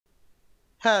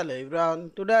Hello everyone,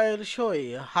 today I will show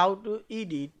you how to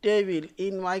edit table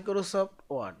in Microsoft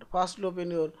Word. First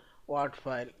open your Word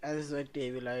file and this is my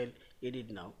table I will edit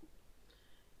now.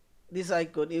 This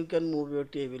icon you can move your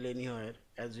table anywhere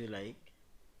as you like,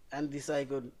 and this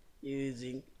icon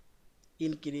using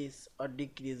increase or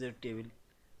decrease your table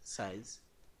size.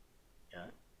 Yeah.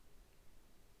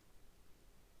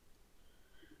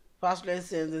 First let's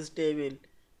change this table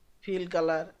fill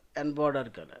color and border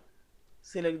color.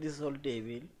 Select this whole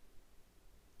table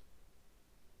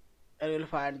and you will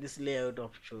find this layout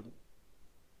option.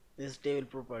 This table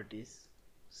properties,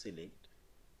 select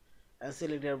and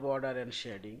select your border and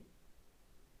shading.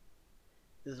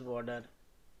 This border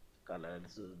color,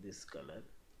 so this color,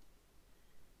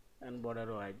 and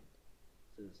border white,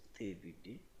 so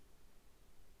 350,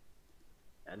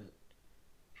 and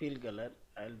fill color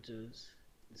I'll choose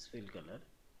this fill color.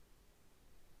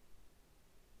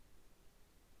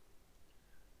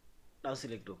 Now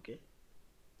select OK.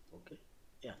 Okay,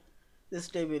 yeah, this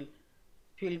table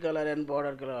fill color and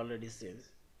border color already changed.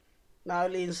 Now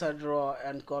I'll insert row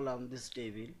and column this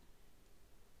table.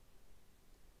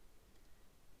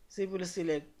 Simply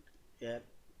select here,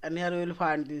 and here we will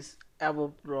find this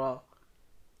above row,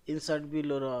 insert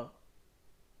below row.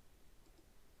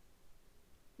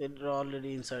 It row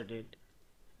already inserted,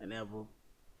 and above,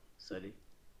 sorry,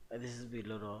 this is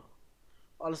below row.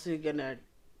 Also you can add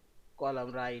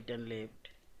column right and left,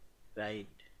 right.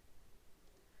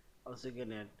 Also you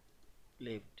can add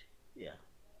left, yeah.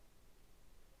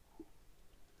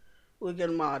 We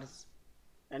can merge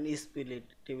and split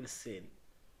table cell.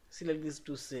 Select these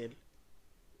two cell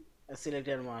and select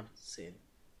and merge cell.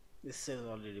 This cell is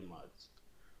already merged.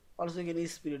 Also you can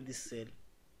split this cell,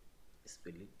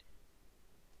 split,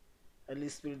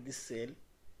 and split this cell,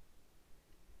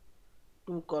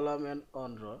 two column and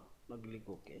one row. Now click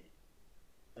OK.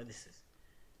 And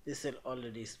this cell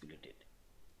already splitted.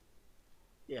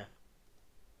 Yeah.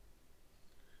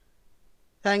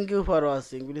 Thank you for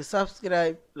watching. Please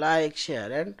subscribe, like, share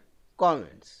and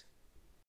comments.